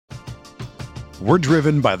We're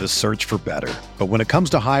driven by the search for better. But when it comes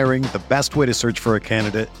to hiring, the best way to search for a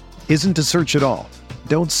candidate isn't to search at all.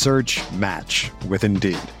 Don't search, match with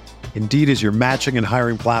Indeed. Indeed is your matching and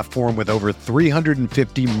hiring platform with over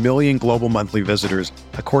 350 million global monthly visitors,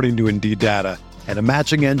 according to Indeed data, and a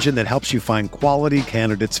matching engine that helps you find quality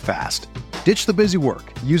candidates fast. Ditch the busy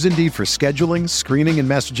work. Use Indeed for scheduling, screening, and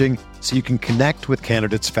messaging so you can connect with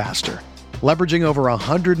candidates faster. Leveraging over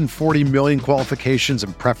 140 million qualifications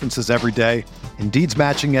and preferences every day, Indeed's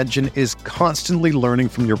matching engine is constantly learning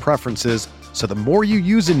from your preferences, so the more you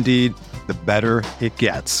use Indeed, the better it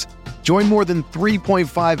gets. Join more than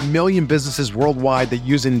 3.5 million businesses worldwide that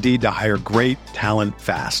use Indeed to hire great talent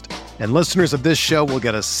fast. And listeners of this show will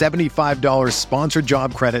get a $75 sponsored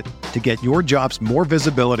job credit to get your jobs more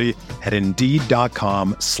visibility at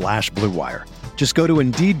Indeed.com/Blue Wire. Just go to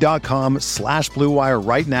Indeed.com/Blue Wire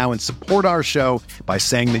right now and support our show by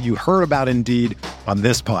saying that you heard about Indeed on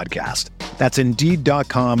this podcast. That's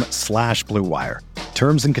Indeed.com/Blue Wire.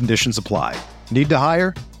 Terms and conditions apply. Need to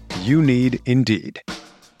hire? You need Indeed.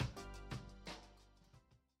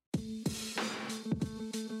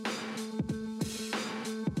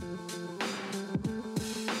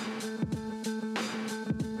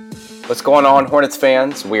 What's going on, Hornets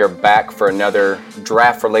fans? We are back for another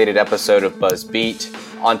draft-related episode of Buzz Beat.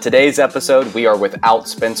 On today's episode, we are without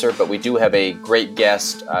Spencer, but we do have a great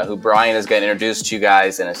guest who Brian is going to introduce to you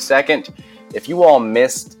guys in a second. If you all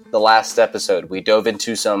missed the last episode, we dove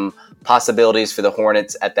into some possibilities for the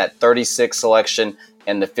Hornets at that 36th selection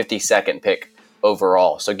and the 52nd pick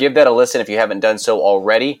overall. So give that a listen if you haven't done so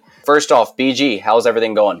already. First off, BG, how's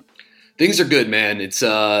everything going? Things are good, man. It's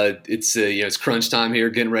crunch time here,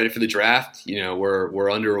 getting ready for the draft. You know,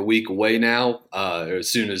 we're under a week away now.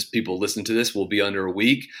 As soon as people listen to this, we'll be under a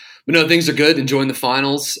week. But no, things are good. Enjoying the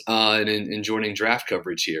finals and enjoying draft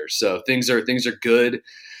coverage here. So things are good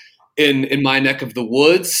in my neck of the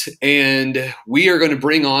woods. And we are going to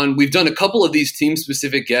bring on. We've done a couple of these team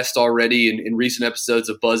specific guests already in recent episodes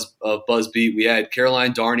of Buzz Beat. We had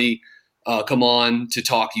Caroline Darney come on to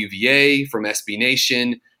talk UVA from SB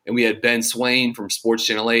Nation. And we had Ben Swain from Sports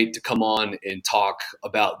Channel 8 to come on and talk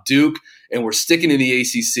about Duke. And we're sticking in the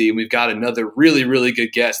ACC. And we've got another really, really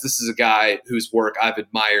good guest. This is a guy whose work I've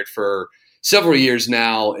admired for several years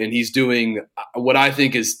now. And he's doing what I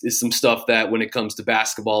think is some stuff that when it comes to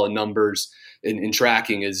basketball and numbers and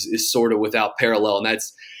tracking is sort of without parallel. And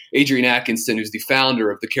that's Adrian Atkinson, who's the founder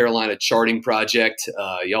of the Carolina Charting Project.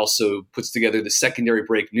 He also puts together the Secondary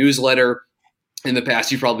Break newsletter. In the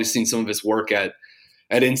past, you've probably seen some of his work at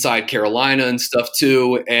Inside Carolina and stuff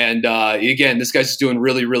too. And again, this guy's just doing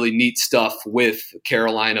really, really neat stuff with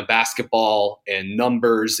Carolina basketball and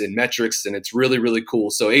numbers and metrics, and it's really, really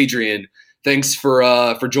cool. So Adrian, thanks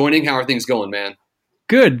for joining. How are things going, man?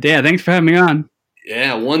 Good. Yeah, thanks for having me on.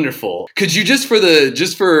 Yeah, wonderful. Could you for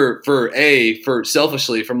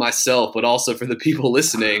selfishly for myself, but also for the people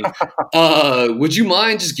listening, would you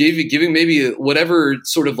mind just giving maybe whatever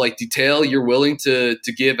sort of like detail you're willing to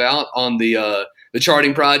give out on the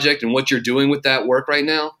Charting Project and what you're doing with that work right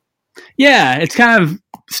now? Yeah, it's kind of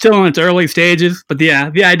still in its early stages, but the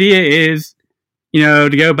idea is,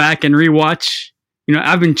 to go back and rewatch.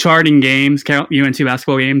 I've been charting games, UNC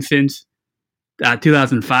basketball games since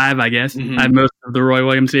 2005, I guess. Mm-hmm. I have most of the Roy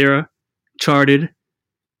Williams era charted.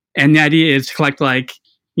 And the idea is to collect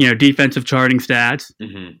defensive charting stats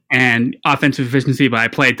mm-hmm. and offensive efficiency by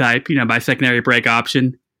play type, by secondary break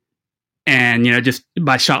option and, just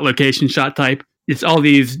by shot location, shot type. It's all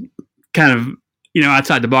these kind of,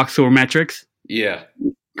 outside the box score metrics. Yeah.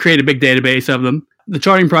 Create a big database of them. The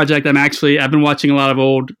Charting Project, I've been watching a lot of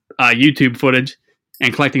old YouTube footage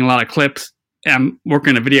and collecting a lot of clips. I'm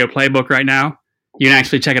working a video playbook right now. You can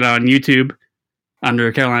actually check it out on YouTube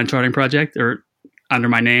under Carolina Charting Project or under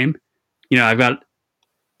my name. I've got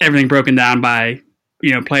everything broken down by,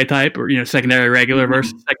 play type or, secondary regular mm-hmm.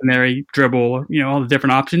 versus secondary dribble, all the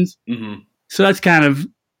different options. Mm-hmm. So that's kind of,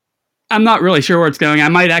 I'm not really sure where it's going. I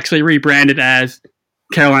might actually rebrand it as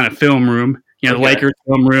Carolina Film Room. The Lakers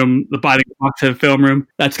Film Room, the Biden Bucks Film Room.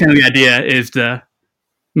 That's kind of the idea, is to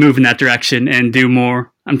move in that direction and do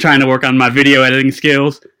more. I'm trying to work on my video editing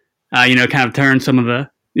skills. Kind of turn some of the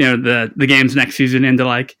the games next season into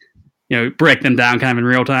break them down kind of in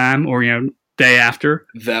real time or day after.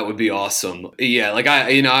 That would be awesome. Yeah,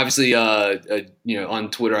 obviously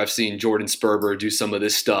on Twitter I've seen Jordan Sperber do some of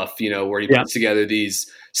this stuff, where he puts together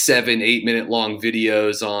these 7-8 minute long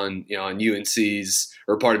videos on UNC's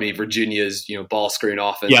or Virginia's ball screen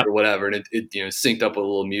offense or whatever, and it synced up with a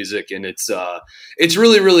little music, and it's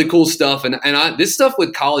really, really cool stuff. And this stuff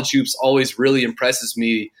with college hoops always really impresses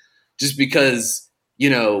me, just because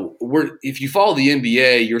if you follow the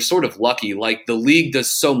NBA, you're sort of lucky. Like the league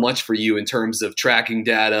does so much for you in terms of tracking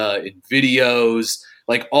data and videos.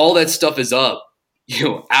 Like all that stuff is up,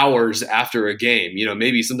 hours after a game.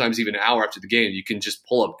 Maybe sometimes even an hour after the game, you can just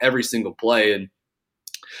pull up every single play. And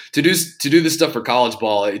to do this stuff for college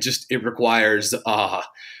ball, it requires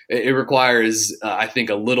I think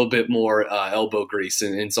a little bit more elbow grease,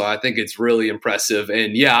 and so I think it's really impressive.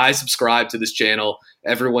 And yeah, I subscribe to this channel.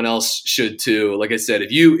 Everyone else should too. Like I said,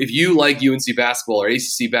 if you like UNC basketball or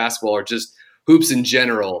ACC basketball or just hoops in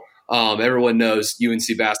general, everyone knows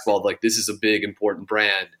UNC basketball. Like this is a big important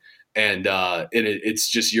brand, and it's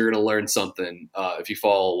just you're going to learn something if you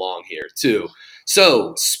follow along here too.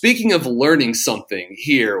 So speaking of learning something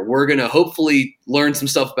here, we're going to hopefully learn some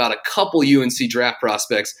stuff about a couple UNC draft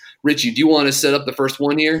prospects. Richie, do you want to set up the first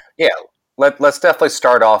one here? Yeah, let's definitely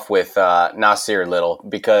start off with Nasir Little,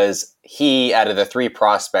 because he, out of the three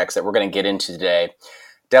prospects that we're going to get into today,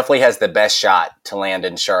 definitely has the best shot to land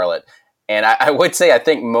in Charlotte. And I would say I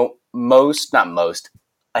think a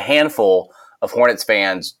handful of Hornets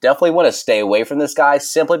fans definitely want to stay away from this guy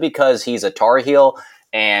simply because he's a Tar Heel.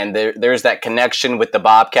 And there's that connection with the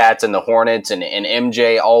Bobcats and the Hornets and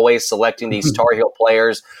MJ always selecting these Tar Heel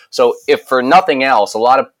players. So if for nothing else, a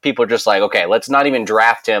lot of people are just like, okay, let's not even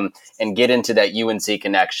draft him and get into that UNC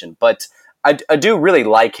connection. But I do really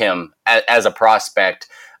like him as a prospect.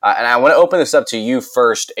 And I want to open this up to you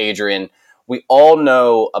first, Adrian. We all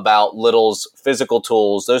know about Little's physical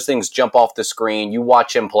tools. Those things jump off the screen. You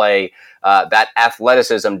watch him play. That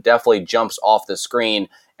athleticism definitely jumps off the screen.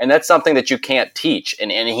 And that's something that you can't teach,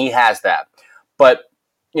 and he has that. But,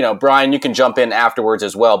 Brian, you can jump in afterwards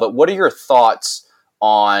as well. But what are your thoughts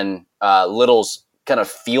on Little's kind of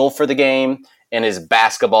feel for the game and his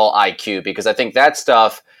basketball IQ? Because I think that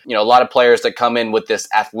stuff, a lot of players that come in with this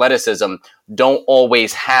athleticism don't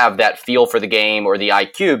always have that feel for the game or the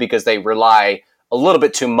IQ because they rely a little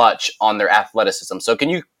bit too much on their athleticism. So can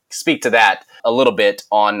you speak to that a little bit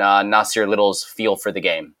on Nasir Little's feel for the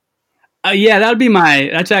game? Yeah,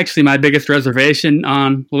 that's actually my biggest reservation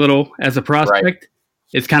on Little as a prospect. Right.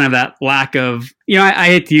 It's kind of that lack of, I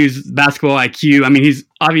hate to use basketball IQ. I mean, he's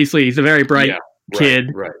a very bright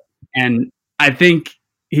kid. Right. And I think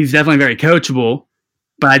he's definitely very coachable,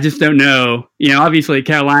 but I just don't know. Obviously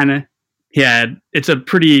Carolina, it's a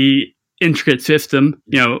pretty intricate system,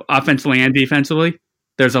 offensively and defensively.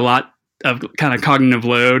 There's a lot of kind of cognitive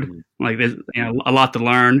load, like there's, a lot to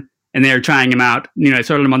learn. And they were trying him out. I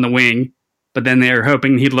started him on the wing, but then they were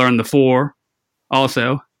hoping he'd learn the four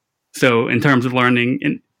also. So in terms of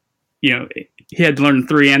learning, he had to learn the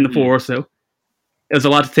three and the four. So it was a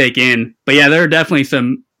lot to take in. But yeah, there are definitely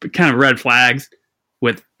some kind of red flags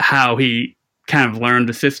with how he kind of learned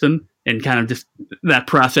the system and kind of just that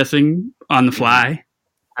processing on the fly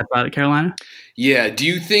at Carolina. Yeah. Do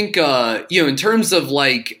you think, in terms of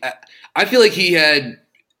like, I feel like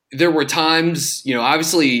there were times,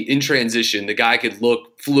 obviously in transition, the guy could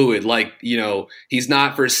look fluid. Like, he's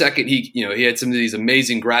not for a second. He had some of these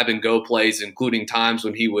amazing grab and go plays, including times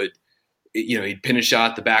when he would, he'd pin a shot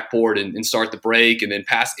at the backboard and start the break and then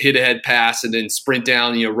hit a head pass and then sprint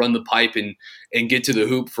down, run the pipe and get to the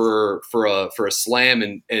hoop for a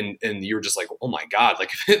slam. And you were just like, oh my God,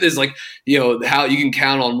 like there's like, how you can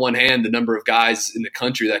count on one hand the number of guys in the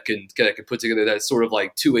country that can put together that sort of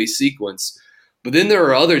like two-way sequence. But then there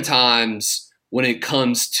are other times when it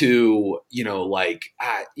comes to, like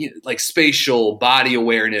spatial body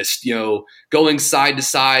awareness, going side to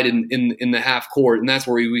side in the half court. And that's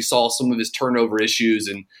where we saw some of his turnover issues.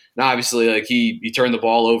 And obviously, like he turned the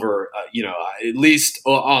ball over, at least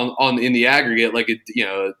in the aggregate, like,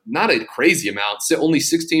 not a crazy amount, only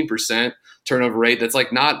 16% turnover rate. That's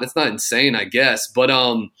not insane, I guess. But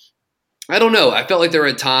I don't know. I felt like there were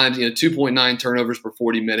at times, 2.9 turnovers per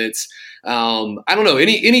 40 minutes. I don't know.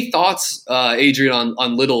 Any thoughts, Adrian,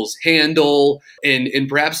 on Little's handle and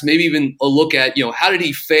perhaps maybe even a look at, how did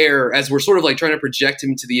he fare as we're sort of like trying to project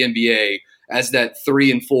him to the NBA as that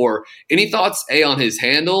 3 and 4? Any thoughts, on his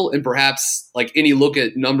handle and perhaps like any look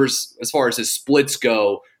at numbers as far as his splits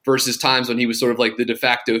go versus times when he was sort of like the de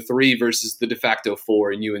facto 3 versus the de facto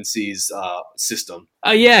 4 in UNC's system?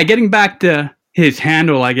 Getting back to his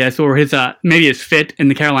handle, I guess, or his maybe his fit in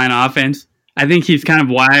the Carolina offense. I think he's kind of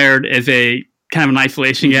wired as a kind of an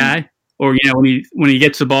isolation guy, or when he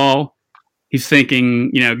gets the ball, he's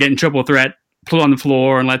thinking getting triple threat, put on the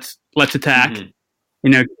floor, and let's attack.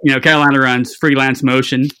 Carolina runs freelance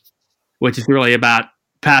motion, which is really about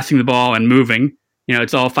passing the ball and moving.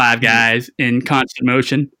 It's all 5 guys in constant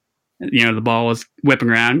motion. The ball is whipping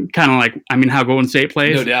around, kind of like how Golden State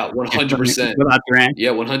plays. No doubt, 100%. Without Durant.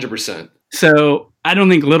 Yeah, 100%. So I don't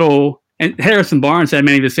think Little, And Harrison Barnes had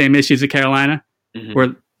many of the same issues at Carolina,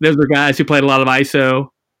 where those were guys who played a lot of ISO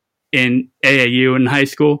in AAU in high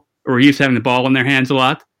school, or were used to having the ball in their hands a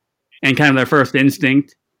lot. And kind of their first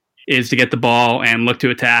instinct is to get the ball and look to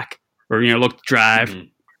attack, or, look to drive.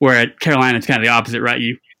 Where at Carolina, it's kind of the opposite, right?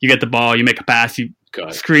 You get the ball, you make a pass, you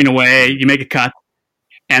screen away, you make a cut,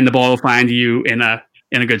 and the ball will find you in a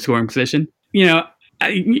good scoring position.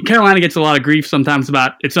 Carolina gets a lot of grief sometimes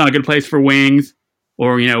about it's not a good place for wings,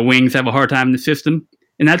 or, wings have a hard time in the system.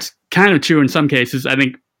 And that's kind of true in some cases. I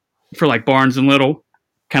think for like Barnes and Little,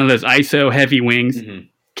 kind of those ISO heavy wings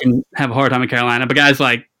can have a hard time in Carolina. But guys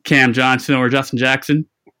like Cam Johnson or Justin Jackson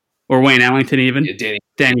or Wayne Ellington even,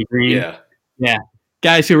 Danny Green. Yeah.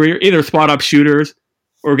 Guys who are either spot-up shooters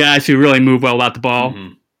or guys who really move well without the ball.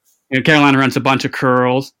 Carolina runs a bunch of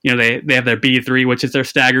curls. They have their B3, which is their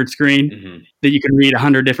staggered screen that you can read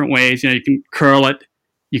 100 different ways. You can curl it.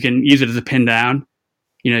 You can use it as a pin down.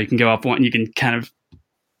 You can go up one. You can kind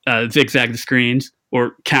of zigzag the screens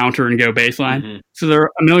or counter and go baseline. So there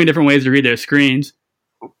are a million different ways to read those screens.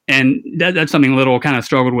 And that's something Little kind of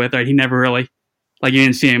struggled with. Right? He never really, you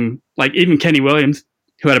didn't see him, even Kenny Williams,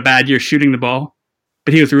 who had a bad year shooting the ball,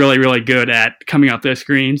 but he was really, really good at coming off those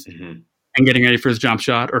screens and getting ready for his jump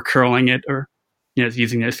shot or curling it or,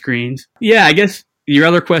 using those screens. Yeah, I guess your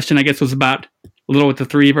other question, was about Little with the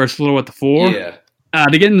 3 versus Little with the 4. Yeah.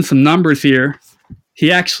 To get into some numbers here,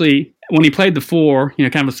 he actually, when he played the 4,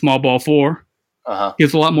 kind of a small ball 4, he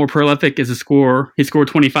was a lot more prolific as a scorer. He scored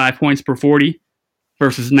 25 points per 40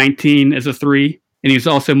 versus 19 as a 3. And he was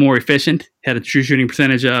also more efficient, had a true shooting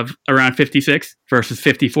percentage of around 56 versus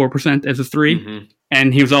 54% as a 3.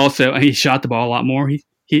 And he shot the ball a lot more.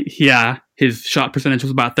 His shot percentage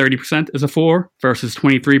was about 30% as a 4 versus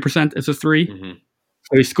 23% as a 3.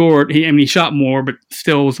 So he scored, he shot more, but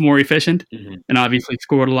still was more efficient and obviously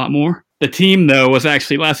scored a lot more. The team, though, was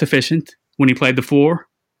actually less efficient when he played the 4.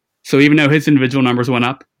 So even though his individual numbers went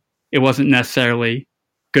up, it wasn't necessarily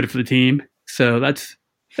good for the team. So that's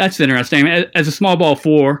interesting. As a small ball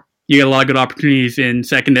 4, you get a lot of good opportunities in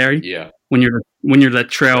secondary. Yeah. When you're that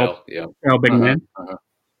trail big man,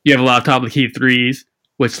 you have a lot of top of the key threes,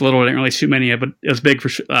 which Little didn't really shoot many of, but it was big for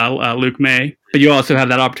Luke May. But you also have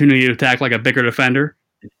that opportunity to attack like a bigger defender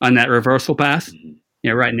on that reversal pass,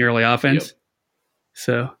 right in the early offense.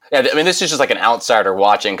 So yeah, this is just like an outsider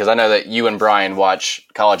watching, because I know that you and Brian watch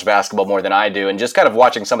college basketball more than I do, and just kind of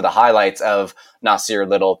watching some of the highlights of Nasir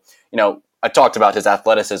Little. I talked about his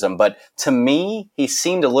athleticism, but to me, he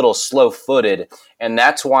seemed a little slow-footed, and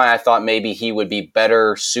that's why I thought maybe he would be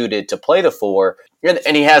better suited to play the 4.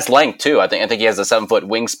 And he has length too. I think he has a 7-foot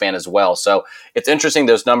wingspan as well. So it's interesting,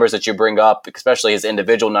 those numbers that you bring up, especially his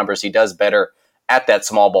individual numbers. He does better at that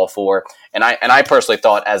small ball 4, and I personally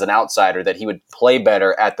thought as an outsider that he would play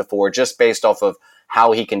better at the 4 just based off of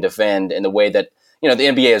how he can defend and the way that the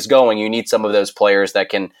NBA is going. You need some of those players that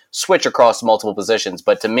can switch across multiple positions.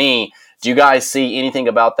 But to me, do you guys see anything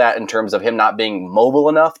about that in terms of him not being mobile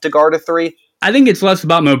enough to guard a 3? I think it's less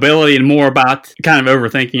about mobility and more about kind of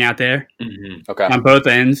overthinking out there. Okay. On both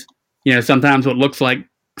ends. Sometimes what looks like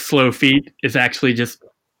slow feet is actually just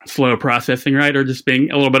slow processing, right? Or just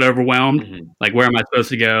being a little bit overwhelmed. Like, where am I supposed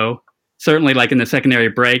to go? Certainly, like in the secondary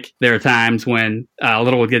break, there are times when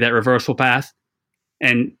Little would get that reversal pass.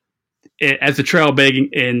 And as a trail big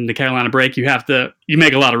in the Carolina break, you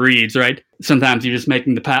make a lot of reads, right? Sometimes you're just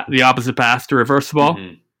making the opposite pass to reverse the ball.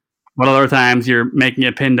 But other times you're making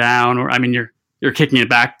it pin down, or you're kicking it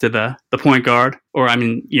back to the point guard, or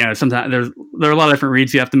sometimes there are a lot of different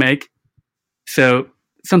reads you have to make. So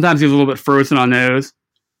sometimes he's a little bit frozen on those.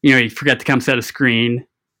 You forget to come set a screen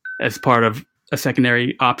as part of a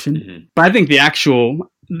secondary option. But I think the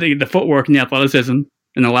footwork and the athleticism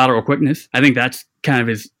and the lateral quickness, I think that's kind of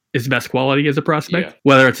his best quality as a prospect,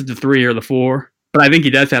 whether it's at the 3 or the 4. But I think he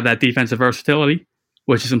does have that defensive versatility,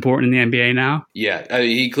 which is important in the NBA now. Yeah,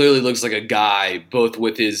 he clearly looks like a guy, both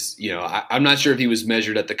with his, I'm not sure if he was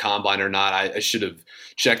measured at the combine or not. I should have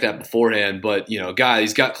checked that beforehand. But, guy,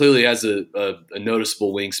 clearly has a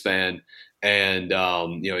noticeable wingspan. And,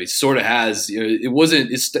 he sort of has, it wasn't,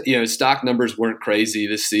 his stock numbers weren't crazy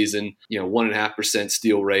this season, 1.5%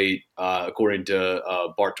 steal rate, according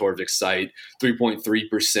to Bart Torvik's site,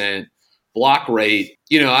 3.3% block rate.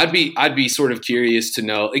 I'd be sort of curious to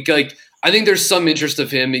know, like, I think there's some interest of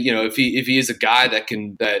him, if he is a guy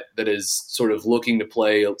that is sort of looking to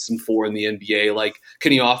play some 4 in the NBA, like,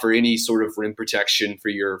 can he offer any sort of rim protection for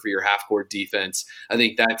your half court defense? I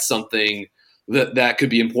think that's something that could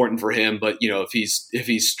be important for him. But, if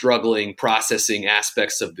he's struggling processing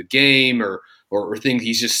aspects of the game or think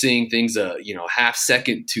he's just seeing things, half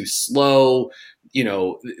second too slow,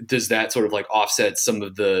 does that sort of like offset some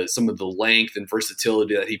of the length and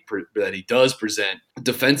versatility that he does present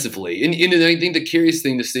defensively? And I think the curious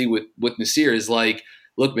thing to see with Nassir is like,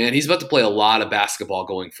 look, man, he's about to play a lot of basketball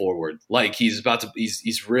going forward. Like he's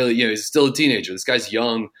really, he's still a teenager. This guy's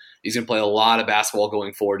young. He's going to play a lot of basketball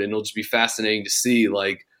going forward. And it'll just be fascinating to see,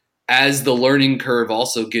 like, as the learning curve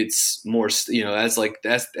also gets more, as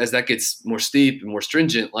that gets more steep and more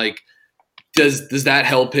stringent, like, does that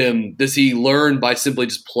help him? Does he learn by simply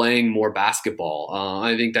just playing more basketball?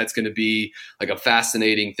 I think that's going to be like a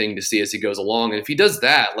fascinating thing to see as he goes along. And if he does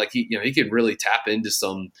that, like he can really tap into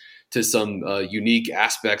some unique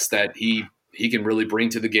aspects that he can really bring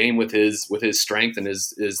to the game with his strength and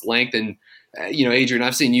his length. And Adrian,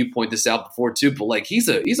 I've seen you point this out before too, but like he's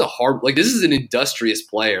a hard, like this is an industrious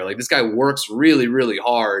player. Like this guy works really, really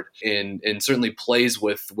hard and certainly plays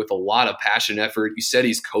with a lot of passion, effort. You said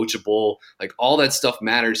he's coachable, like all that stuff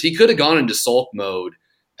matters. He could have gone into sulk mode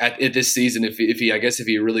at this season if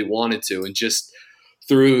he really wanted to, and just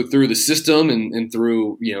through the system and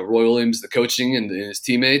through Roy Williams, the coaching and his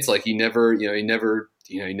teammates, like he never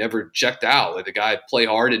checked out. Like the guy played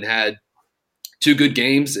hard and had 2 good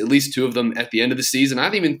games, at least 2 of them at the end of the season. I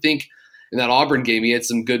don't even think in that Auburn game he had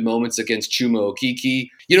some good moments against Chuma Okeke.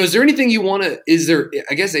 Is there anything you want to?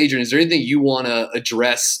 Adrian, is there anything you want to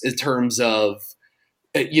address in terms of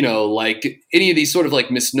like any of these sort of like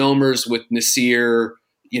misnomers with Nassir?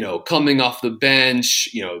 Coming off the bench,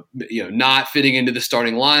 not fitting into the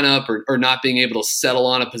starting lineup or not being able to settle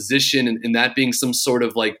on a position and that being some sort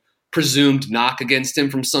of like presumed knock against him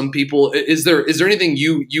from some people. Is there anything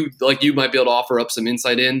you might be able to offer up some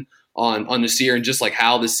insight on Nassir and just like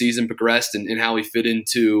how the season progressed and how he fit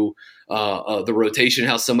into the rotation,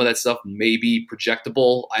 how some of that stuff may be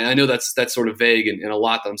projectable? I know that's sort of vague and a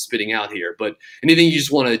lot that I'm spitting out here, but anything you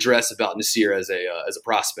just want to address about Nassir as a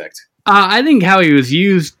prospect? I think how he was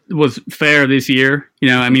used was fair this year.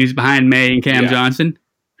 He's behind May and Cam Johnson,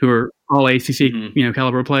 who are all ACC,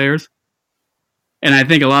 caliber players. And I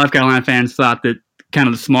think a lot of Carolina fans thought that kind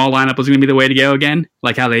of the small lineup was going to be the way to go again,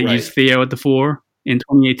 like how they used Theo at the 4 in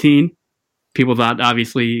 2018. People thought,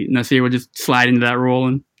 obviously, Nassir would just slide into that role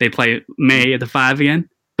and they play May at the 5 again.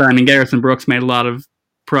 But, Garrison Brooks made a lot of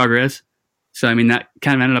progress. So, that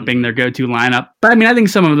kind of ended up being their go-to lineup. But, I think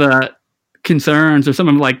some of the concerns or some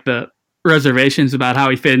of like the reservations about how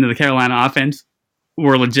he fit into the Carolina offense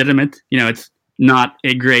were legitimate. It's not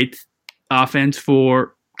a great offense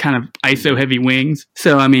for kind of ISO heavy wings.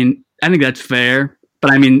 So, I think that's fair.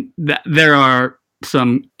 But, there are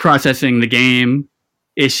some processing the game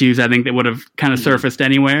issues, I think, that would have kind of surfaced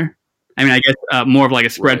anywhere. I guess more of like a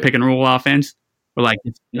spread pick and roll offense or like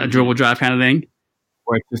a dribble drive kind of thing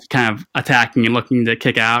where it's just kind of attacking and looking to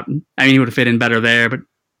kick out. He would have fit in better there, but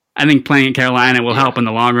I think playing at Carolina will help in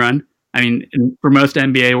the long run. For most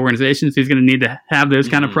NBA organizations, he's going to need to have those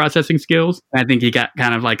kind of processing skills. I think he got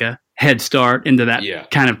kind of like a head start into that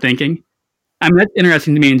kind of thinking. That's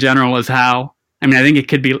interesting to me in general is how, I think he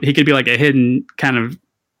could be like a hidden kind of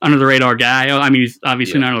under the radar guy. He's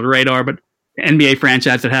obviously not under the radar, but an NBA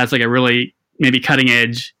franchise that has like a really maybe cutting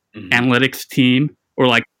edge analytics team or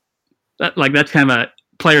like that's kind of a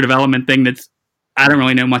player development thing that's I don't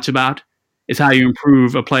really know much about. Is how you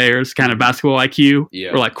improve a player's kind of basketball IQ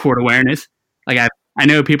or like court awareness. Like I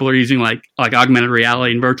know people are using like augmented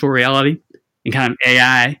reality and virtual reality and kind of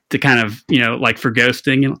AI to kind of, like for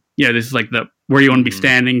ghosting. And, this is like where you want to be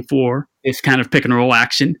standing for this kind of pick and roll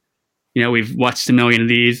action. We've watched a million of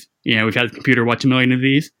these. We've had a computer watch a million of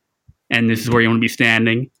these. And this is where you want to be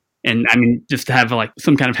standing. And just to have like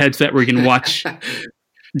some kind of headset where you can watch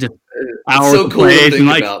just hours so of cool to plays think and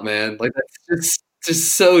like, about, man. Like that's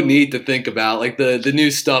just so neat to think about, like the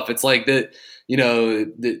new stuff. It's like that,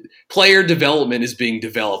 the player development is being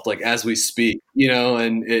developed like as we speak,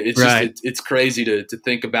 and it's just it's crazy to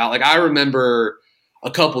think about. Like I remember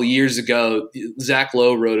a couple years ago, Zach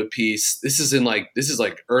Lowe wrote a piece. This is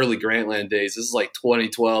like early Grantland days. This is like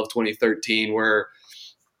 2012, 2013, where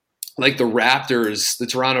like the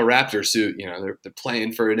Toronto Raptors, who they're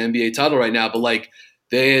playing for an NBA title right now, but like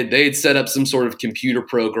they had set up some sort of computer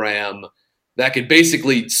program that could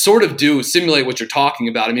basically sort of simulate what you're talking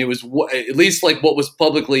about. It was at least like what was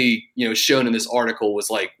publicly, shown in this article was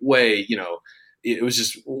like way, it was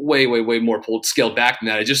just way, way, way more scaled back than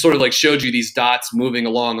that. It just sort of like showed you these dots moving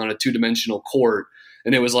along on a 2-dimensional court.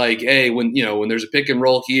 And it was like, hey, when there's a pick and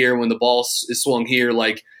roll here, when the ball is swung here,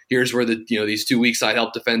 like here's where these 2 weak side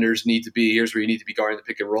help defenders need to be. Here's where you need to be guarding the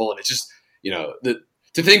pick and roll. And it's just,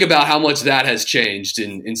 to think about how much that has changed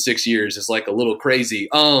in 6 years is like a little crazy.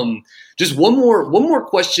 Just one more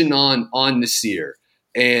question on Nassir.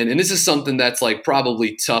 And this is something that's like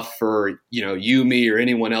probably tough for, you, me, or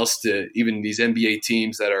anyone else, to even these NBA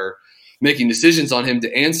teams that are making decisions on him,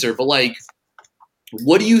 to answer. But like,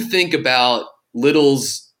 what do you think about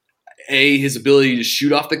Little's his ability to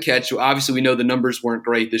shoot off the catch? Obviously, we know the numbers weren't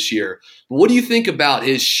great this year. But what do you think about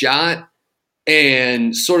his shot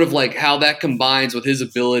and sort of like how that combines with his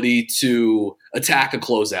ability to attack a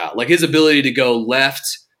closeout, like his ability to go left,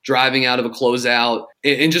 driving out of a closeout,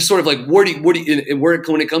 and just sort of like when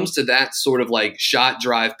it comes to that sort of like shot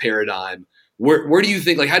drive paradigm, where do you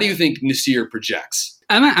think, like, how do you think Nassir projects?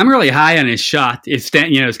 I'm really high on his shot. His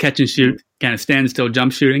catch and shoot, kind of standstill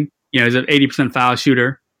jump shooting. He's an 80% foul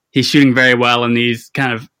shooter. He's shooting very well in these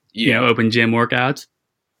kind of open gym workouts,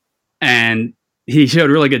 and he showed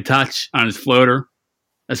really good touch on his floater,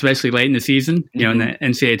 especially late in the season. In the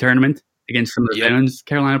NCAA tournament against some of the Zones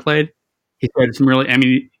Carolina played. He showed some really. I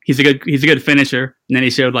mean, he's a good finisher, and then he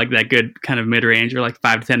showed like that good kind of mid range, or like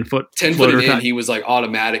 5 to 10 foot. 10 foot in, he was like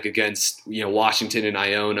automatic against Washington and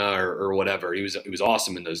Iona or whatever. He was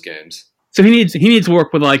awesome in those games. So he needs to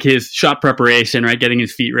work with like his shot preparation, right? Getting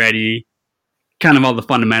his feet ready, kind of all the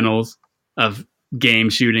fundamentals of game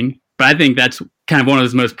shooting. But I think that's kind of one of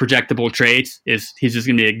his most projectable traits, is he's just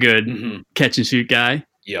going to be a good catch and shoot guy.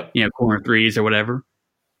 Yep. Corner threes or whatever.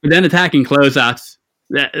 But then attacking closeouts,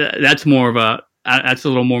 that's more of that's a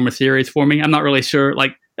little more mysterious for me. I'm not really sure.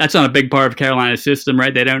 Like, that's not a big part of Carolina's system,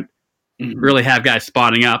 right? They don't really have guys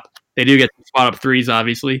spotting up. They do get spot up threes,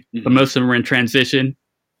 obviously, but most of them are in transition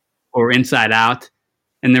or inside out,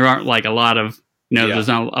 and there aren't like a lot of there's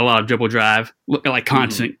not a lot of dribble drive, like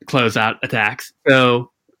constant closeout attacks.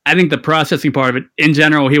 So I think the processing part of it, in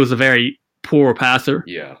general, he was a very poor passer.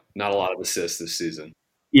 Yeah, not a lot of assists this season.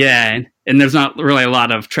 Yeah, and there's not really a lot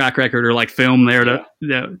of track record or like film there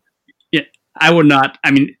I would not.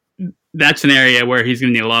 I mean, that's an area where he's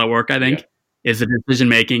going to need a lot of work, I think, is the decision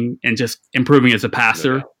making and just improving as a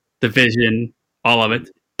passer, the vision, all of it.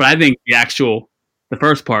 But I think the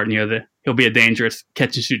first part, he'll be a dangerous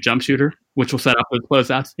catch and shoot jump shooter, which will set up with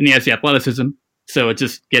closeouts, and he has the athleticism, so it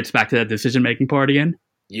just gets back to that decision making part again.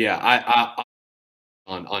 Yeah, I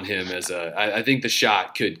on him I think the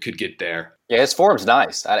shot could get there. Yeah, his form's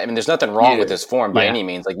nice. I mean, there's nothing wrong with his form by any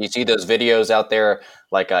means. Like, you see those videos out there,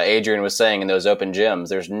 like Adrian was saying, in those open gyms,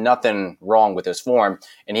 there's nothing wrong with his form.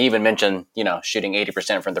 And he even mentioned, shooting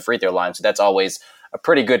 80% from the free throw line. So that's always a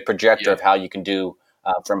pretty good projector of how you can do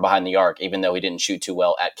from behind the arc, even though he didn't shoot too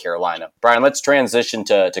well at Carolina. Brian, let's transition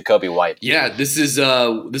to Coby White. Yeah, this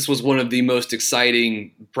was one of the most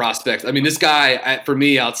exciting prospects. I mean, this guy, for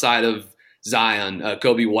me, outside of Zion,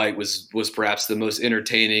 Coby White was perhaps the most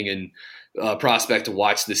entertaining and prospect to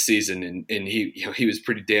watch this season, and he was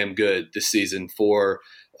pretty damn good this season for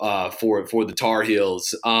the Tar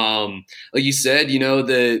Heels. Like you said,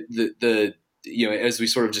 the as we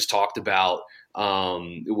sort of just talked about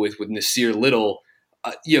with Nassir Little.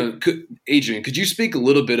 Adrian, could you speak a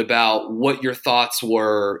little bit about what your thoughts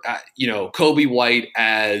were? Coby White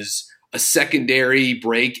as a secondary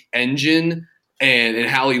break engine, and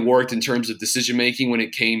how he worked in terms of decision making when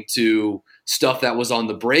it came to stuff that was on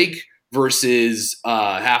the break versus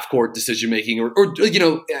half court decision making, or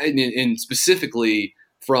and specifically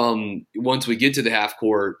from once we get to the half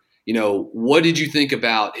court. What did you think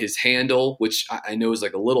about his handle, which I know is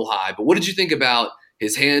like a little high, but what did you think about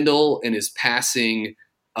his handle and his passing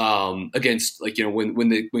against,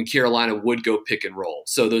 when Carolina would go pick and roll?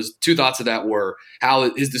 So those two thoughts of that were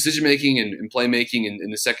how his decision making and playmaking in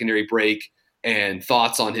the secondary break, and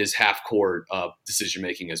thoughts on his half court decision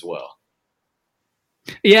making as well.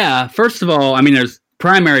 Yeah, first of all, I mean, there's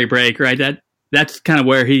primary break, right? That's kind of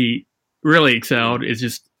where he really excelled, is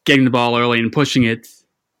just getting the ball early and pushing it,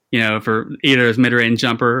 for either his mid-range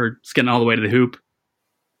jumper or just getting all the way to the hoop.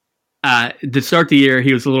 To start the year,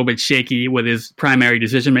 he was a little bit shaky with his primary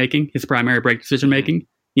decision-making, his primary break decision-making.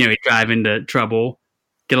 He'd drive into trouble,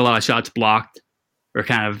 get a lot of shots blocked, or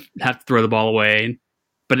kind of have to throw the ball away.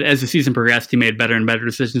 But as the season progressed, he made better and better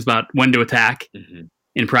decisions about when to attack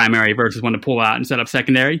in primary versus when to pull out and set up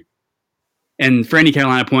secondary. And for any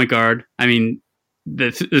Carolina point guard, I mean,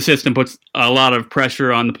 the system puts a lot of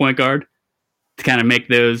pressure on the point guard to kind of make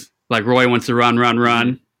those, like Roy wants to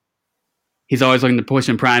run. He's always looking to push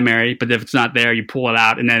in primary, but if it's not there, you pull it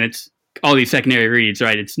out, and then it's all these secondary reads,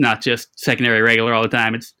 right? It's not just secondary regular all the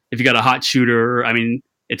time. It's if you got a hot shooter, I mean,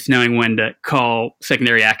 it's knowing when to call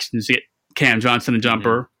secondary actions to get Cam Johnson a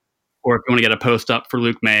jumper, or if you want to get a post up for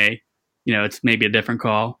Luke May, it's maybe a different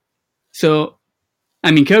call. So,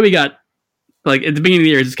 I mean, Coby got, like, at the beginning of the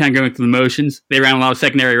year, just kind of going through the motions. They ran a lot of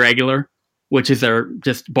secondary regular, which is their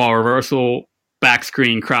just ball reversal, back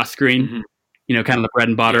screen, cross screen, kind of the bread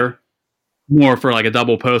and butter. more for like a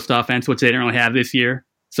double post offense, which they didn't really have this year.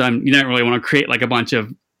 So you don't really want to create like a bunch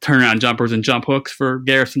of turnaround jumpers and jump hooks for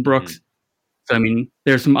Garrison Brooks. So, I mean,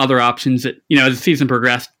 there's some other options that, as the season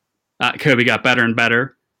progressed, Kobe got better and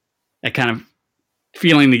better at kind of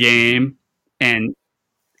feeling the game and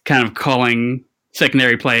kind of calling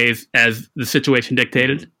secondary plays as the situation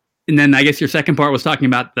dictated. And then I guess your second part was talking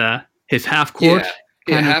about his half court.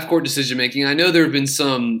 Yeah, half court decision making. I know there have been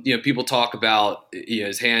some, people talk about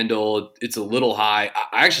his handle. It's a little high.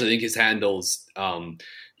 I actually think his handle's,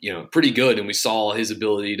 pretty good. And we saw his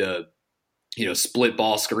ability to, split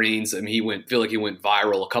ball screens. I mean, feel like he went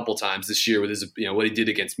viral a couple times this year with his, what he did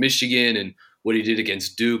against Michigan and what he did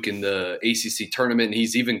against Duke in the ACC tournament. And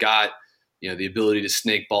he's even got, the ability to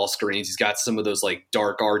snake ball screens. He's got some of those like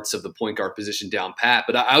dark arts of the point guard position down pat.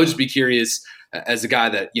 But I would just be curious, as a guy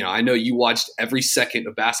that, I know you watched every second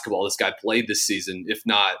of basketball this guy played this season, if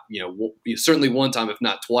not, certainly one time, if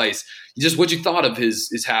not twice, just what you thought of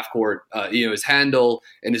his half court, his handle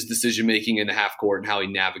and his decision making in the half court and how he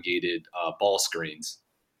navigated ball screens.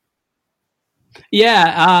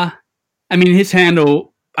 Yeah. I mean, his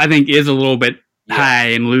handle, I think, is a little bit high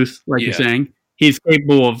and loose, like you're saying. He's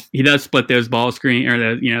capable of, he does split those ball screen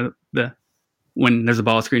or when there's a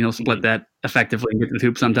ball screen, he'll split that effectively and get to the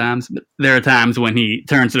hoop sometimes. But there are times when he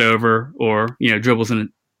turns it over or, dribbles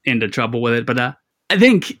into trouble with it. But I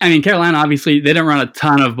think, Carolina, obviously, they don't run a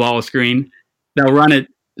ton of ball screen. They'll run it,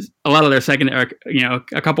 a lot of their secondary,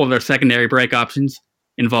 a couple of their secondary break options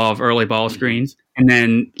involve early ball screens. And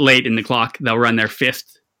then late in the clock, they'll run their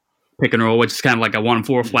fifth pick and roll, which is kind of like a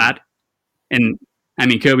 1-4 flat. And,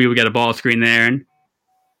 Kobe would get a ball screen there.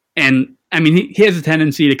 And he has a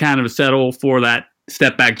tendency to kind of settle for that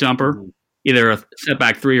step back jumper, either a step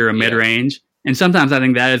back three or a mid range. And sometimes I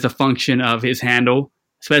think that is a function of his handle,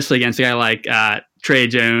 especially against a guy like Trey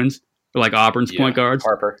Jones or like Auburn's point guards.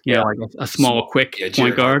 Harper. Like a small, quick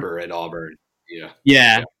point guard. Harper at Auburn.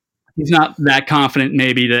 Yeah. He's not that confident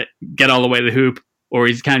maybe to get all the way to the hoop, or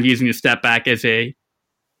he's kind of using the step back as a,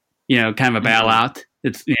 kind of a bailout.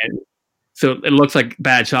 It's, so it looks like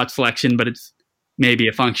bad shot selection, but it's maybe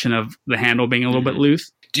a function of the handle being a little bit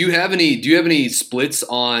loose. Do you have any splits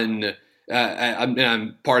on?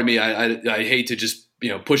 Pardon me. I hate to just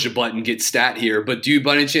push a button, get stat here, but do you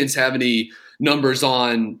by any chance have any numbers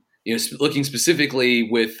on looking specifically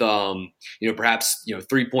with perhaps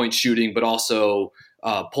 3-point shooting, but also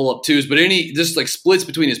pull up twos, but any just like splits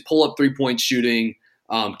between his pull up 3-point shooting,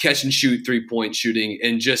 catch and shoot 3-point shooting,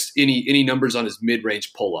 and just any numbers on his mid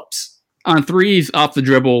range pull ups? On threes off the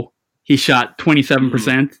dribble, he shot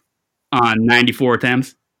 27% on 94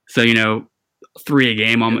 attempts. So, 3 a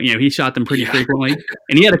game. He shot them pretty frequently.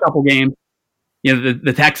 And he had a couple games,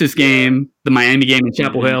 the Texas game, the Miami game in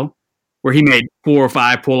Chapel Hill, where he made 4 or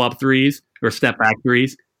 5 pull-up threes or step-back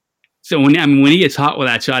threes. So, when he gets hot with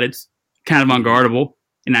that shot, it's kind of unguardable.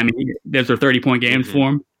 And, those are 30-point games for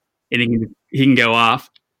him. And he can go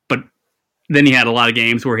off. But then he had a lot of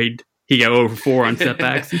games where he'd go over 4 on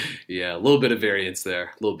step-backs. Yeah, a little bit of variance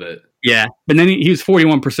there. A little bit. Yeah, but then he was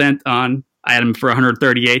 41% on, I had him for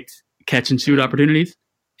 138 catch and shoot opportunities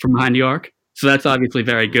from behind the arc. So that's obviously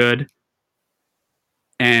very good.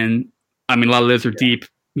 And, a lot of those are deep,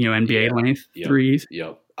 NBA length threes.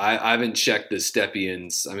 Yep. I haven't checked the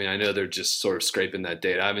Stepien. I know they're just sort of scraping that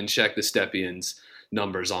data. I haven't checked the Stepien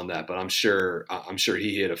numbers on that, but I'm sure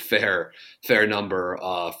he hit a fair number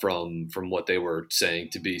from what they were saying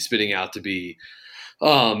to be spitting out to be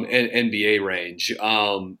an NBA range.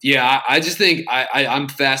 I just think I'm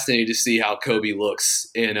fascinated to see how Kobe looks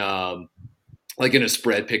in in a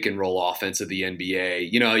spread pick and roll offense of the NBA.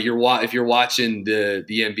 If you're watching the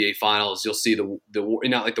NBA finals, you'll see the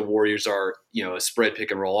not like the Warriors are a spread pick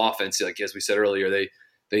and roll offense. Like as we said earlier,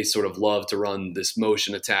 they sort of love to run this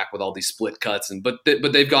motion attack with all these split cuts, but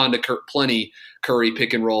they've gone to plenty Curry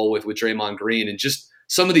pick and roll with Draymond Green, and just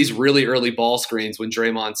some of these really early ball screens when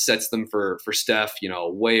Draymond sets them for Steph,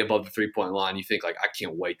 way above the 3-point line. You think like, I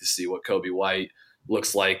can't wait to see what Kobe White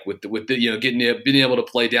looks like with being able to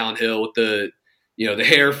play downhill with the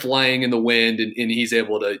hair flying in the wind, and he's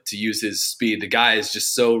able to use his speed. The guy is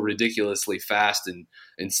just so ridiculously fast and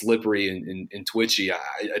slippery and twitchy.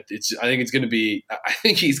 I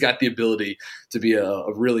think he's got the ability to be a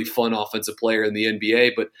really fun offensive player in the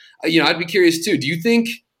NBA. But I'd be curious too. Do you think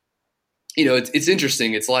it's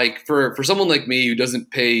interesting? It's like for someone like me who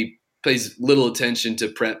doesn't pays little attention to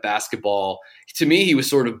prep basketball. To me, he was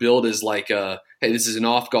sort of billed as like hey, this is an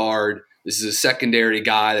off guard. This is a secondary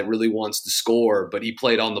guy that really wants to score, but he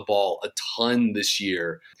played on the ball a ton this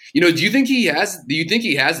year. Do you think he has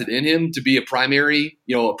it in him to be a primary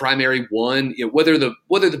one? Whether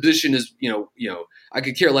the position is, I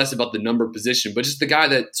could care less about the number position, but just the guy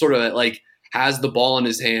that sort of like has the ball in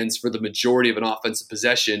his hands for the majority of an offensive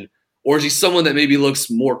possession, or is he someone that maybe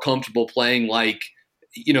looks more comfortable playing like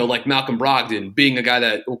Malcolm Brogdon, being a guy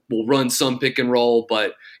that will run some pick and roll,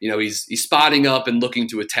 but he's spotting up and looking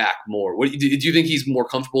to attack more? Do you think he's more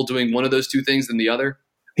comfortable doing one of those two things than the other?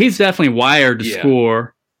 He's definitely wired to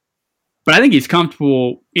score, but I think he's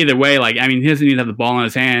comfortable either way. He doesn't need to have the ball in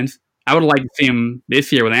his hands. I would like to see him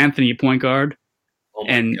this year with Anthony at point guard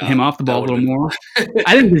and him off the ball a little more.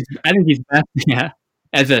 I think he's best,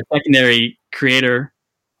 as a secondary creator.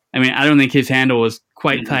 I don't think his handle is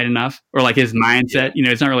quite tight enough, or like his mindset.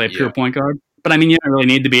 He's not really a pure point guard. But you don't really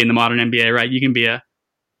need to be in the modern NBA, right? You can be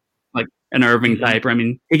an Irving type.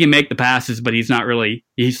 He can make the passes, but he's not really.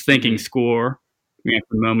 He's thinking score. The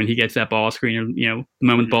moment he gets that ball screen, or the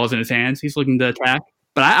moment the ball's in his hands, he's looking to attack.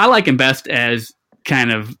 But I like him best as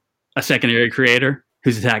kind of a secondary creator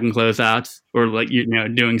who's attacking closeouts, or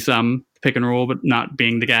doing some pick and roll, but not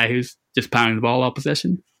being the guy who's just pounding the ball all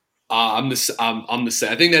possession. I'm the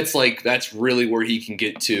same. I think that's really where he can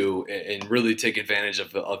get to and really take advantage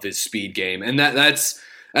of his speed game, and that's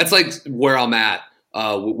like where I'm at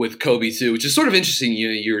with Kobe too, which is sort of interesting.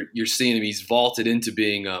 You're seeing him; he's vaulted into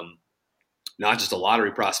being not just a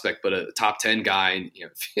lottery prospect, but a top 10 guy.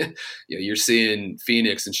 And you're seeing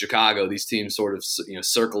Phoenix and Chicago; these teams sort of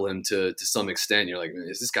circle him to some extent. You're like,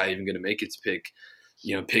 is this guy even going to make it to pick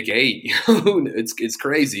 8? It's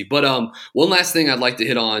crazy. But one last thing I'd like to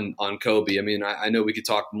hit on Kobe. I know we could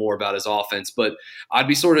talk more about his offense, but I'd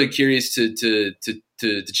be sort of curious to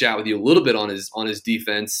chat with you a little bit on his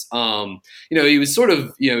defense. He was sort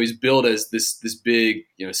of he's billed as this big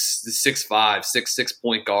 6'5", 6'6"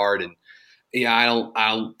 point guard, and I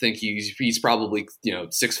don't think he's probably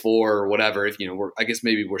 6'4" or whatever. If I guess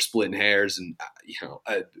maybe we're splitting hairs, and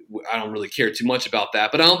I don't really care too much about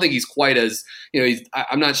that. But I don't think he's quite as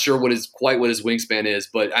I'm not sure what his wingspan is,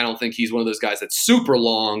 but I don't think he's one of those guys that's super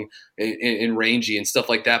long and rangy and stuff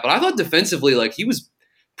like that. But I thought defensively, he was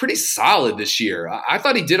pretty solid this year. I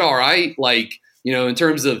thought he did all right, in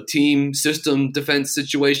terms of team system defense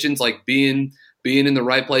situations, being in the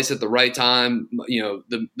right place at the right time,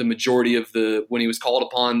 the majority of when he was called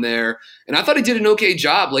upon there. And I thought he did an okay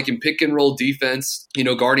job, in pick and roll defense,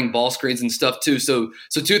 guarding ball screens and stuff too. So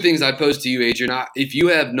two things I pose to you, Adrian. If you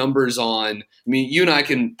have numbers on, you and I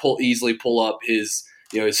can easily pull up his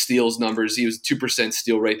steals numbers. He was 2%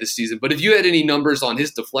 steal rate this season. But if you had any numbers on his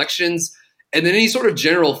deflections, and then any sort of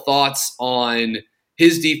general thoughts on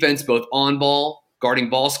his defense, both on ball, guarding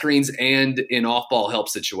ball screens, and in off-ball help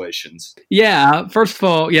situations. Yeah, first of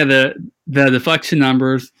all, the deflection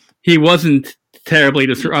numbers, he wasn't terribly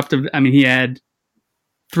disruptive. He had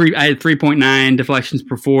 3.9 deflections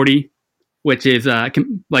per 40, which is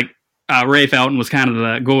Ray Felton was kind of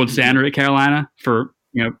the gold standard at Carolina for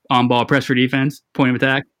on-ball pressure defense, point of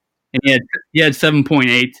attack, and he had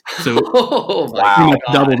 7.8, so pretty much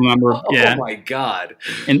double the number. Oh my God!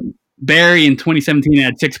 And Barry in 2017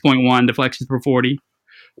 had 6.1 deflections per 40.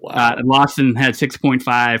 Wow. Lawson had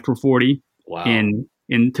 6.5 per 40 in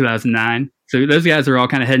 2009. So those guys are all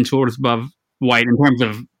kind of head and shoulders above White in terms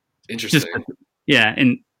of interesting.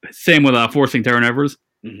 And same with forcing turnovers.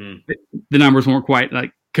 Mm-hmm. The numbers weren't quite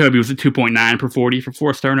like Kobe was at 2.9 per 40 for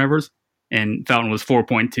forced turnovers, and Felton was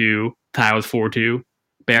 4.2. Ty was 4.2.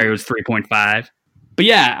 Barry was 3.5. But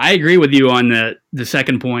yeah, I agree with you on the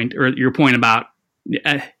second point, or your point about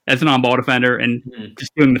as an on-ball defender and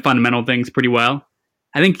just doing the fundamental things pretty well.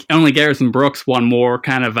 I think only Garrison Brooks won more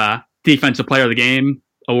kind of defensive player of the game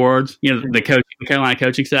awards. The Carolina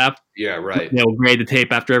coaching staff. Yeah, right. They'll grade the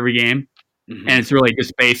tape after every game, and it's really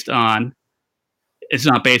just based on. It's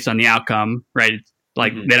not based on the outcome, right? It's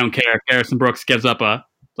they don't care if Garrison Brooks gives up if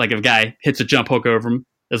a guy hits a jump hook over him,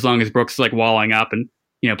 as long as Brooks is walling up and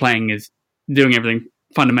doing everything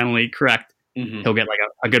fundamentally correct, he'll get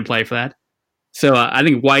a good play for that. So I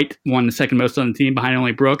think White won the second most on the team behind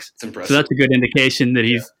only Brooks. That's impressive. So that's a good indication that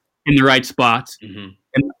he's in the right spots.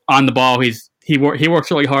 And on the ball, he works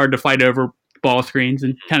really hard to fight over ball screens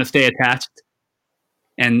and kind of stay attached.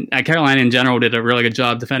 And Carolina in general did a really good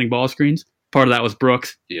job defending ball screens. Part of that was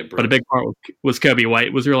Brooks. Yeah, Brooks. But a big part was Kobe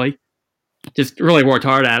White was really worked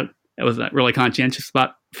hard at it. It was really conscientious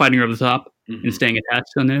about fighting over the top and staying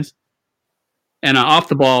attached on this. And off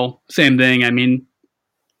the ball, same thing.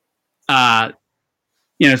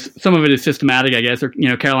 Some of it is systematic, I guess. Or,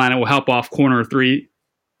 Carolina will help off corner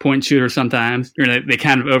 3-point shooters sometimes. They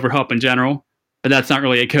kind of overhelp in general. but that's not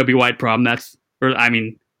really a Kobe White problem. That's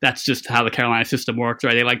just how the Carolina system works,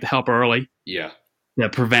 right? They like to help early to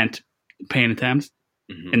prevent paint attempts,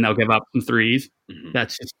 and they'll give up some threes.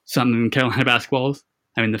 That's just something in Carolina basketball is.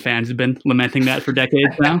 I mean, the fans have been lamenting that for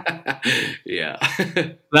decades now. Yeah.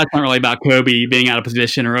 That's not really about Kobe being out of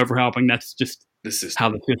position or overhelping. That's just how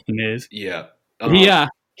the system is. Yeah.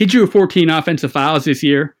 He drew 14 offensive fouls this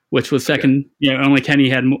year, which was second. Okay. Only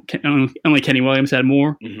Kenny Williams had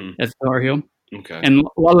more as a Tar Heel. Okay. And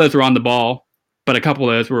a lot of those were on the ball, but a couple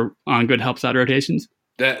of those were on good help side rotations.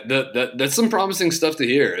 That's some promising stuff to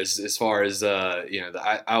hear. As far as I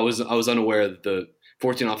was unaware that the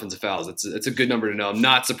 14 offensive fouls. It's a good number to know. I'm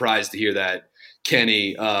not surprised to hear that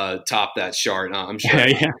Kenny topped that chart. I'm sure.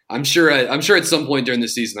 Yeah. I'm sure at some point during the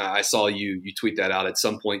season I saw you tweet that out at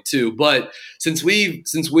some point too. But since we'll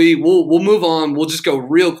move on. We'll just go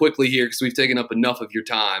real quickly here because we've taken up enough of your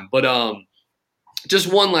time. But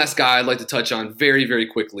just one last guy I'd like to touch on very, very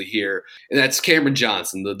quickly here, and that's Cameron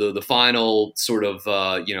Johnson, the final sort of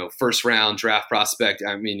first round draft prospect.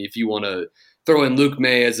 I mean, if you want to throw in Luke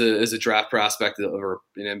May as a draft prospect or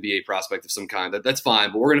an NBA prospect of some kind, that's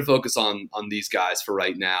fine. But we're going to focus on these guys for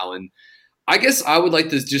right now. And I guess I would like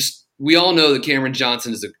to we all know that Cameron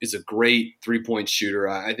Johnson is a great 3-point shooter.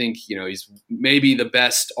 I think he's maybe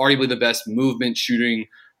arguably the best movement shooting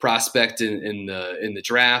prospect in the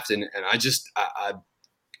draft, and I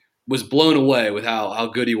was blown away with how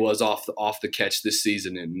good he was off the catch this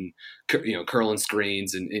season, and curling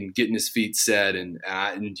screens and getting his feet set and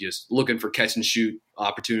just looking for catch and shoot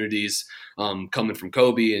opportunities coming from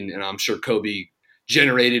Kobe, and I'm sure Kobe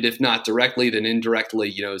generated, if not directly, then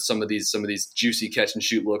indirectly, some of these juicy catch and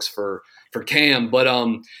shoot looks for Cam. But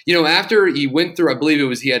after he went through, I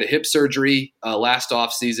believe he had a hip surgery last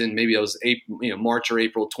offseason, maybe it was March or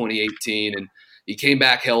April 2018, and he came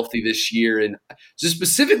back healthy this year. And just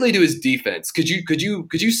specifically to his defense, could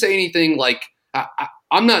you say anything like,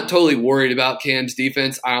 I'm not totally worried about Cam's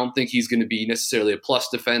defense. I don't think he's going to be necessarily a plus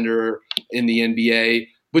defender in the NBA,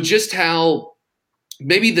 but just how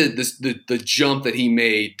maybe the jump that he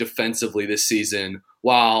made defensively this season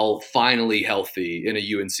while finally healthy in a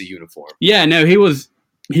UNC uniform. Yeah, no, he was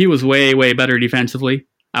way, way better defensively.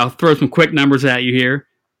 I'll throw some quick numbers at you here.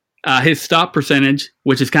 His stop percentage,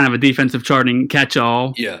 which is kind of a defensive charting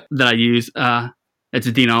catch-all that I use, it's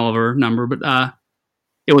a Dean Oliver number, but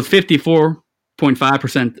it was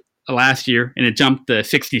 54.5% last year, and it jumped to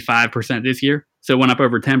 65% this year. So it went up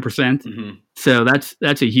over 10%. So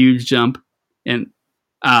that's a huge jump. And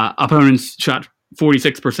opponents shot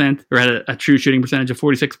 46%, or had a true shooting percentage of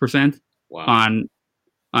 46%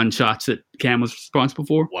 on shots that Cam was responsible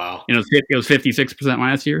for. Wow. It was 56%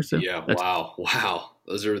 last year. So wow.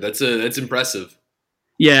 That's impressive.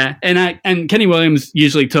 Yeah, and Kenny Williams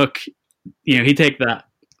usually took, he'd take the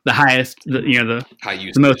highest, the high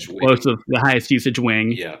usage, the most explosive, the highest usage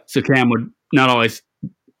wing. Yeah. So Cam would not always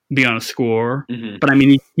be on a score, but I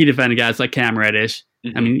mean he defended guys like Cam Reddish.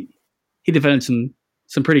 I mean he defended some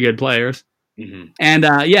pretty good players. And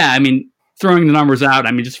I mean, throwing the numbers out,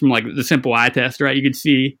 I mean, just from like the simple eye test, right? You could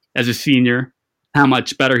see as a senior how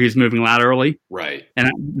much better he's moving laterally. Right.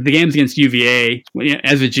 And the games against UVA,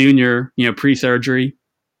 as a junior, pre-surgery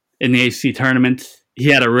in the ACC tournament, he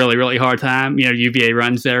had a really, really hard time. UVA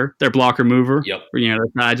runs their blocker mover. Yep. Or, their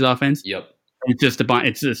sides offense. Yep. It's just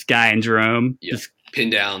it's this guy in Jerome. Yep. Pin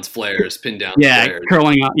downs, flares, flares.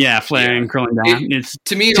 Curling up, flaring, curling down. It's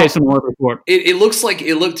to me, it looks like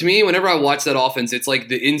to me whenever I watch that offense, it's like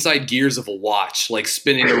the inside gears of a watch, like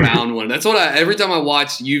spinning around one. That's what every time I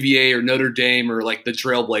watch UVA or Notre Dame or like the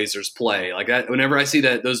Trailblazers play, like that. Whenever I see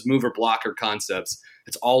those mover blocker concepts,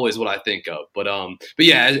 it's always what I think of. But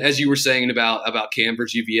yeah, as you were saying about Cam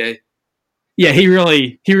versus UVA, yeah, he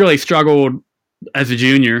really struggled as a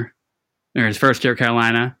junior or his first year at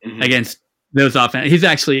Carolina against those offense.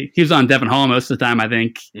 He was on Devin Hall most of the time, I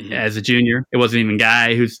think, as a junior. It wasn't even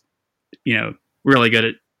Guy, who's, really good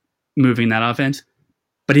at moving that offense.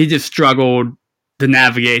 But he just struggled to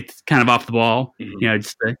navigate kind of off the ball,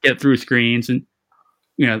 just to get through screens and,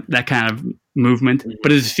 that kind of movement.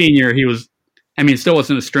 But as a senior, it still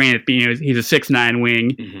wasn't a strain at being, he's a 6'9"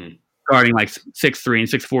 wing, guarding like 6'3"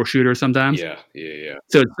 and 6'4" shooter sometimes. Yeah.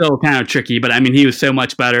 So it's still kind of tricky, but he was so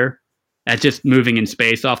much better at just moving in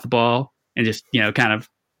space off the ball and just, kind of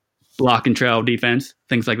block and trail defense,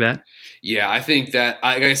 things like that. Yeah, I think that,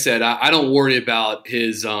 like I said, I don't worry about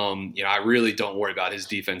his, I really don't worry about his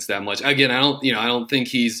defense that much. Again, I don't think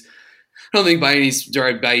by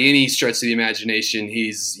any stretch of the imagination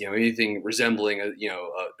he's, anything resembling a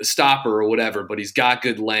stopper or whatever, but he's got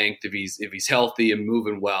good length. If he's healthy and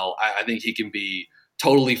moving well, I think he can be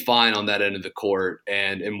totally fine on that end of the court,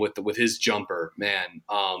 and with his jumper, man.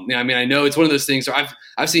 I mean, I know it's one of those things.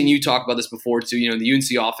 I've seen you talk about this before too. The UNC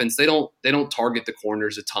offense, they don't target the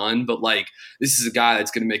corners a ton, but like this is a guy that's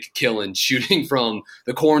going to make a killing shooting from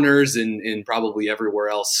the corners and probably everywhere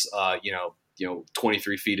else.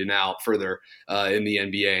 23 feet and out further in the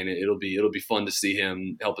NBA, and it'll be fun to see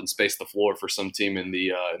him helping space the floor for some team in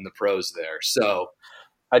the pros there. So.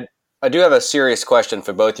 I do have a serious question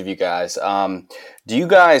for both of you guys. Do you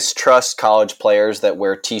guys trust college players that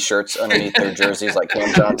wear T-shirts underneath their jerseys like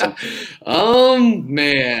Cam Johnson?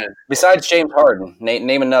 Man. Besides James Harden,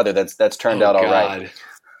 name another that's turned out all right.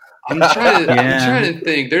 I'm trying to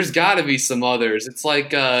think. There's got to be some others. It's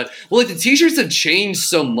like, the T-shirts have changed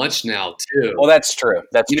so much now too. Well, that's true.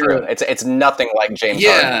 That's true. It's nothing like James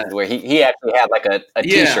Harden, where he actually had like a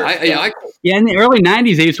T-shirt. In the early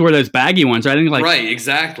 '90s, they used to wear those baggy ones. I think right,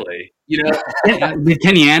 exactly.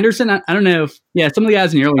 Kenny Anderson. I don't know if some of the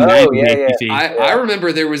guys in the early '90s. I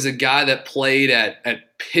remember there was a guy that played at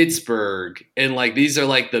Pittsburgh, and like these are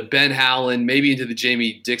like the Ben Howland, maybe into the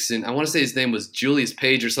Jamie Dixon. I want to say his name was Julius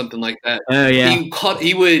Page or something like that. Oh yeah. It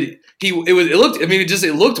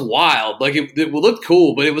looked wild. Like it looked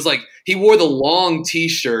cool, but it was like he wore the long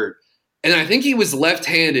T-shirt, and I think he was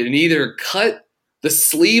left-handed and either cut the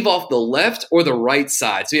sleeve off the left or the right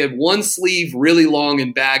side. So he had one sleeve really long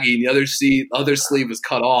and baggy, and the other sleeve was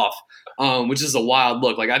cut off, which is a wild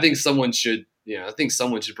look. Like I think someone should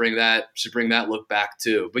bring that look back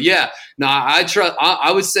too. But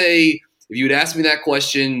I would say if you had asked me that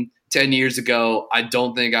question 10 years ago, I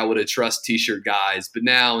don't think I would have trust T-shirt guys. But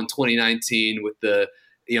now in 2019 with the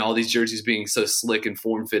all these jerseys being so slick and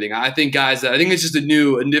form fitting, I think it's just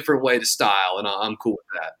a different way to style, and I'm cool with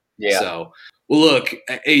that. Yeah. So. Well, look,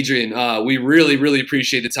 Adrian, we really, really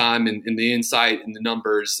appreciate the time and the insight and the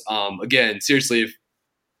numbers. Again, seriously,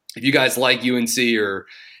 if you guys like UNC or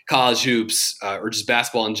college hoops or just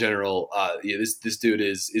basketball in general, this dude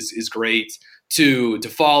is great to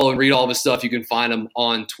follow and read all of his stuff. You can find him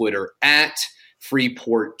on Twitter at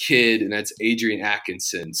Freeport Kid, and that's Adrian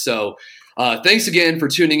Atkinson. So thanks again for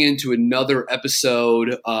tuning in to another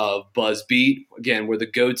episode of BuzzBeat. Again, we're the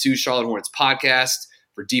go-to Charlotte Hornets podcast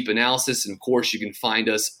for deep analysis. And of course, you can find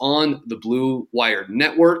us on the Blue Wire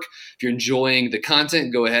Network. If you're enjoying the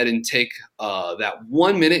content, go ahead and take that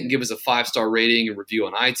 1 minute and give us a 5-star rating and review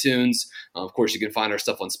on iTunes. Of course, you can find our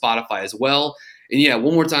stuff on Spotify as well. And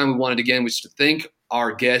one more time, we wanted again, to thank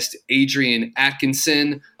our guest, Adrian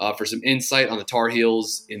Atkinson, for some insight on the Tar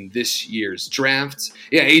Heels in this year's draft.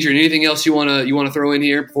 Yeah, Adrian, anything else you want to throw in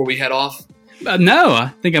here before we head off? No,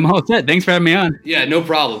 I think I'm all set. Thanks for having me on. Yeah, no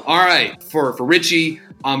problem. All right. For Richie,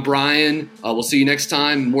 I'm Brian. We'll see you next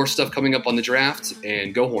time. More stuff coming up on the draft,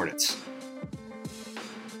 and go Hornets.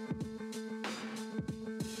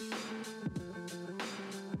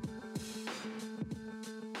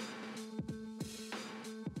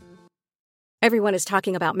 Everyone is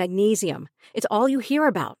talking about magnesium. It's all you hear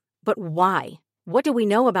about. But why? What do we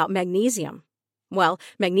know about magnesium? Well,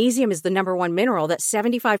 magnesium is the number one mineral that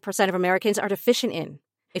 75% of Americans are deficient in.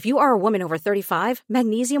 If you are a woman over 35,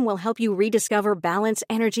 magnesium will help you rediscover balance,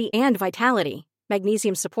 energy, and vitality.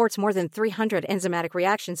 Magnesium supports more than 300 enzymatic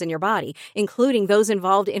reactions in your body, including those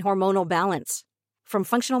involved in hormonal balance. From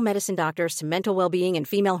functional medicine doctors to mental well-being and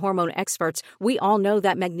female hormone experts, we all know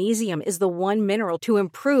that magnesium is the one mineral to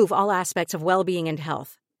improve all aspects of well-being and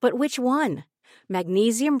health. But which one?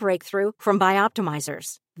 Magnesium Breakthrough from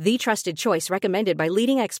Bioptimizers, the trusted choice recommended by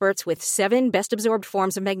leading experts with 7 best-absorbed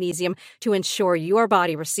forms of magnesium to ensure your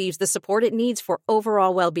body receives the support it needs for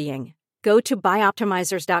overall well-being. Go to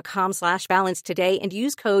bioptimizers.com/balance today and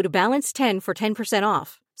use code BALANCE10 for 10%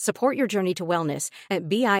 off. Support your journey to wellness at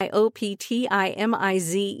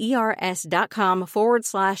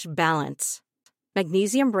bioptimizers.com/balance.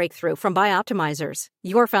 Magnesium Breakthrough from Bioptimizers,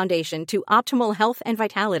 your foundation to optimal health and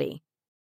vitality.